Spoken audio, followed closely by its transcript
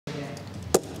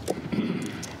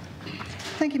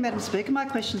Thank you, Madam Speaker. My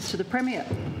question is to the Premier.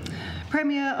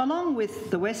 Premier, along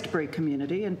with the Westbury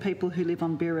community and people who live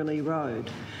on Birrelly Road,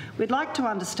 we'd like to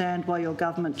understand why your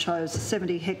government chose a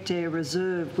 70-hectare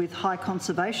reserve with high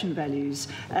conservation values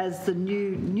as the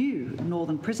new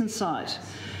northern prison site.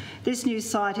 This new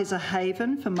site is a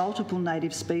haven for multiple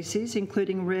native species,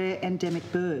 including rare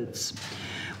endemic birds.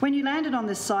 When you landed on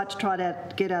this site to try to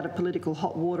get out of political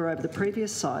hot water over the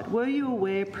previous site, were you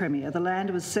aware, Premier, the land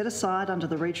was set aside under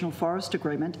the Regional Forest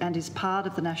Agreement and is part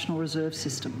of the National Reserve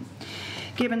System?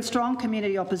 Given strong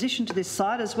community opposition to this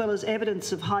site, as well as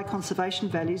evidence of high conservation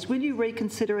values, will you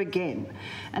reconsider again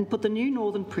and put the new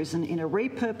northern prison in a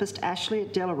repurposed Ashley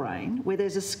at Deloraine, where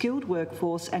there's a skilled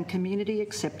workforce and community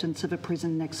acceptance of a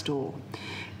prison next door?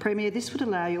 Premier, this would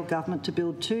allow your government to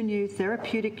build 2 new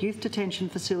therapeutic youth detention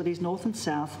facilities north and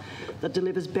south that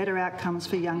delivers better outcomes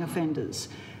for young offenders.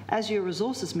 As your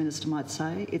Resources Minister might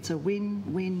say, it's a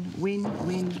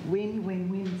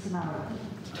win-win-win-win-win-win-win scenario.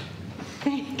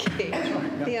 Thank you.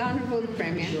 The Honourable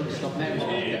Premier.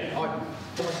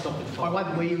 I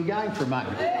wondered where you were going for a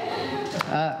moment.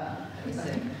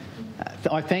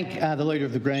 I thank the Leader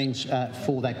of the Greens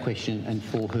for that question and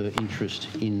for her interest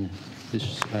in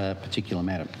this particular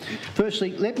matter.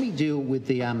 Firstly, let me deal with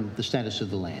the status of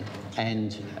the land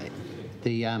and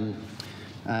the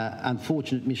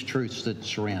unfortunate mistruths that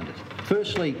surround it.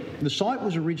 Firstly, the site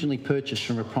was originally purchased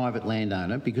from a private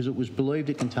landowner because it was believed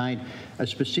it contained a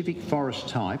specific forest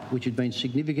type which had been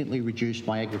significantly reduced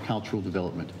by agricultural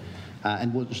development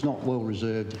and was not well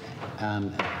reserved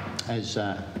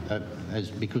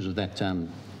because of that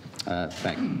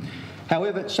fact.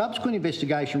 However, subsequent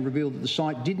investigation revealed that the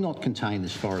site did not contain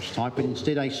this forest type, but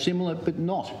instead a similar but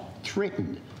not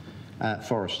threatened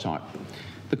forest type.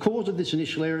 The cause of this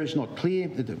initial error is not clear.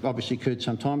 It obviously occurred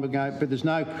some time ago, but there's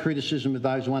no criticism of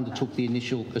those who undertook the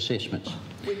initial assessments.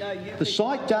 The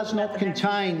site does not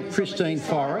contain pristine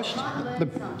forest.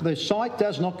 The site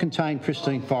does not contain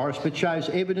pristine forest, but shows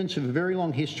evidence of a very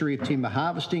long history of timber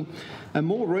harvesting and,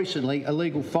 more recently,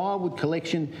 illegal firewood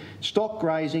collection, stock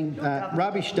grazing,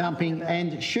 rubbish dumping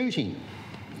and shooting.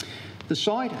 The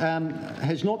site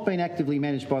has not been actively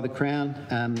managed by the Crown,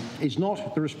 is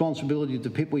not the responsibility of the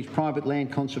Pipwe's private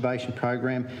land conservation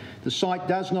program. The site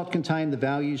does not contain the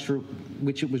values for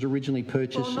which it was originally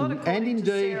purchased. Well, and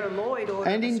indeed,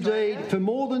 for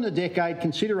more than a decade,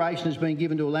 consideration has been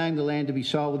given to allowing the land to be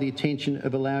sold with the intention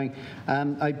of allowing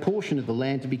a portion of the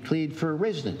land to be cleared for a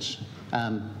residence,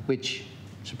 which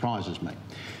surprises me.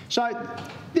 So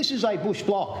this is a bush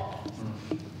block.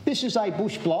 This is a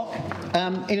bush block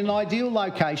in an ideal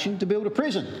location to build a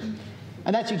prison.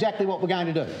 And that's exactly what we're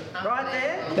going to do. Right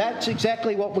there? That's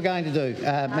exactly what we're going to do,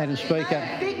 Madam Speaker.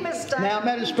 Big mistake. Now,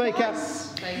 Madam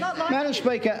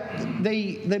Speaker,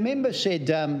 the member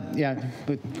said,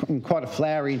 in quite a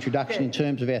flowery introduction in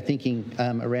terms of our thinking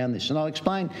around this. And I'll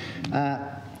explain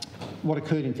what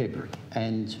occurred in February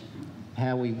and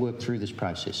how we worked through this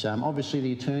process. Obviously,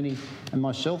 the attorney and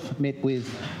myself met with.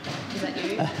 Is that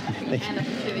you?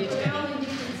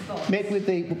 Met with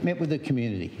the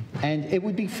community, and it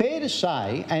would be fair to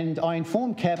say, and I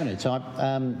informed Cabinet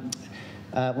when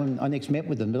I next met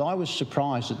with them, that I was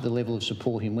surprised at the level of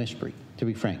support in Westbury, to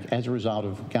be frank, as a result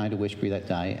of going to Westbury that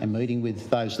day and meeting with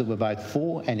those that were both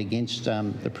for and against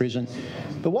the prison.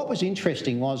 But what was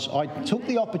interesting was I took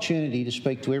the opportunity to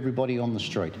speak to everybody on the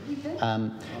street.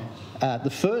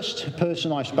 The first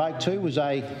person I spoke to was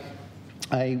a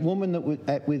woman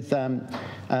that with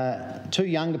 2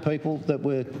 younger people that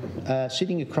were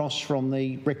sitting across from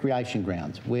the recreation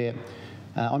ground, where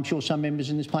I'm sure some members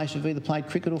in this place have either played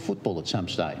cricket or football at some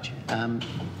stage. And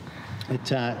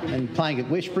playing at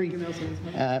Westbury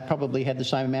probably had the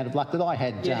same amount of luck that I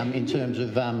had in terms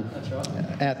of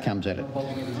outcomes at it.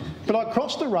 But I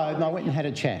crossed the road and I went and had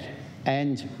a chat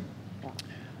and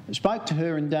spoke to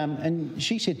her, and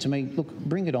she said to me, look,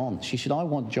 bring it on. She said, I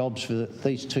want jobs for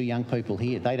these 2 young people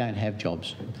here. They don't have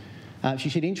jobs. She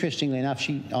said, interestingly enough,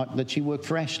 that she worked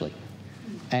for Ashley.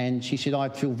 And she said, I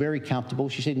feel very comfortable.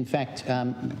 She said, in fact,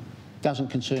 doesn't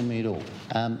concern me at all.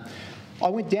 I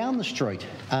went down the street.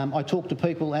 I talked to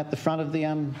people at the front of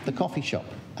the coffee shop.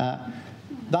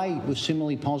 They were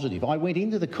similarly positive. I went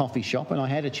into the coffee shop and I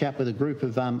had a chat with a group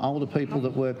of older people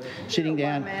that were sitting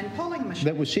down,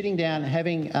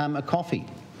 having a coffee.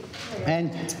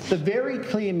 And the very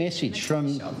clear message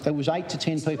from, there was 8 to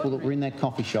 10 people that were in that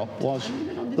coffee shop was,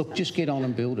 look, just get on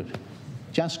and build it.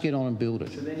 Just get on and build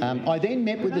it. I then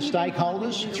met with the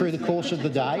stakeholders through the course of the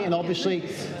day and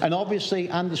obviously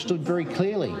understood very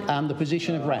clearly the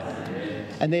position of RAP.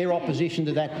 and their opposition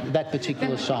to that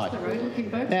particular site.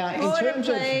 Now,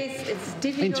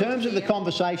 in terms of the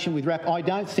conversation with RAP, I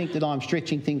don't think that I'm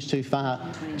stretching things too far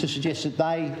to suggest that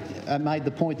they made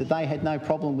the point that they had no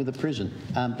problem with the prison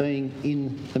being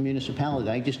in the municipality.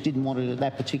 They just didn't want it at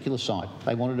that particular site.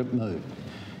 They wanted it moved.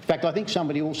 In fact, I think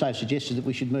somebody also suggested that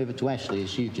we should move it to Ashley,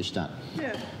 as you've just done.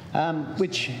 Yeah.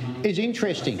 Which is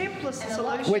interesting.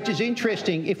 Which is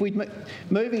interesting. If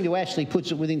moving to Ashley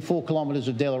puts it within 4 kilometres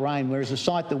of Deloraine, whereas the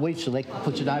site that we've selected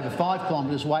puts it over 5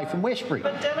 kilometres away from Westbury.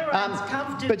 But Delorane's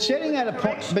comfortable. But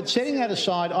setting that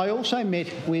aside, I also met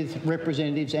with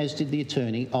representatives, as did the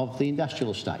attorney, of the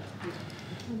industrial estate,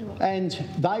 and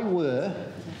they were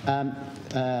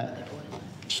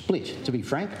split, to be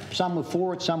frank. Some were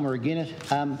for it, some were against it.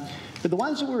 But the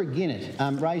ones that were against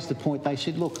it raised the point. They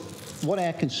said, look, what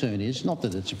our concern is, not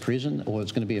that it's a prison or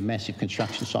it's going to be a massive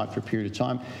construction site for a period of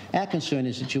time, our concern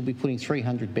is that you'll be putting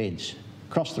 300 beds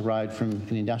across the road from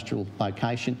an industrial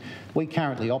location. We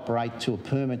currently operate to a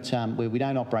permit where we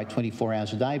don't operate 24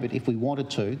 hours a day, but if we wanted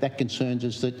to, that concerns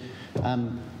us that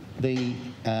the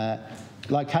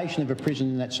location of a prison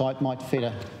in that site might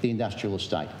fetter the industrial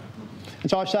estate. And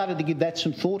so I started to give that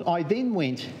some thought. I then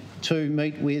went to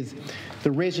meet with the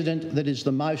resident that is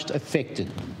the most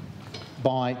affected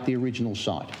by the original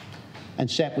site and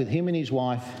sat with him and his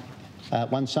wife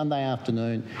one Sunday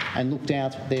afternoon and looked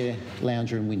out their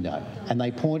lounge room window, and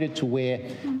they pointed to where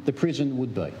the prison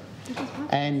would be.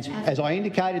 And as I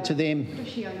indicated to them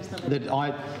that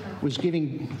I was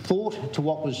giving thought to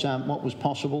what was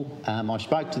possible, I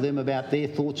spoke to them about their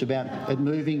thoughts about it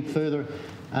moving further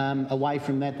away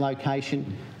from that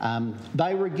location.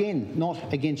 They were, again,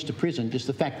 not against a prison, just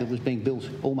the fact that it was being built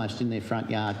almost in their front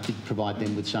yard did provide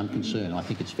them with some concern, I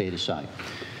think it's fair to say.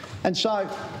 And so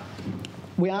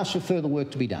we asked for further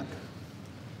work to be done.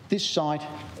 This site,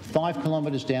 5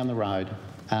 kilometres down the road,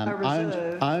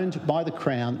 owned by the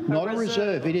Crown, not a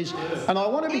reserve. It is, and I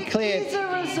want to be clear,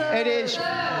 it is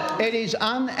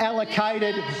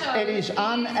unallocated. It is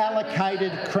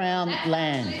unallocated Crown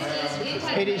land.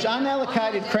 It is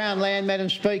unallocated Crown land, Madam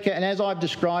Speaker, and as I've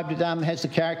described, it has the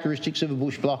characteristics of a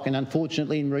bush block, and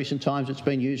unfortunately, in recent times, it's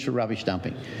been used for rubbish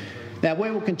dumping. Now,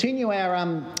 we will continue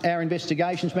our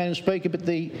investigations, Madam Speaker, but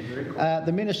the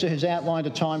Minister has outlined a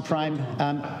time frame.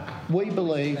 We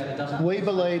believe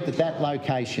that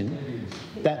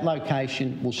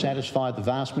location will satisfy the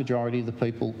vast majority of the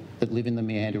people that live in the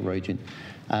Meander region.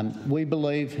 We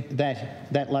believe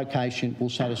that location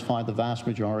will satisfy the vast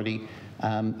majority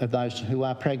of those who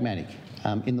are pragmatic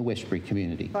in the Westbury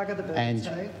community.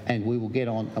 And we will get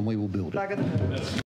on and we will build it.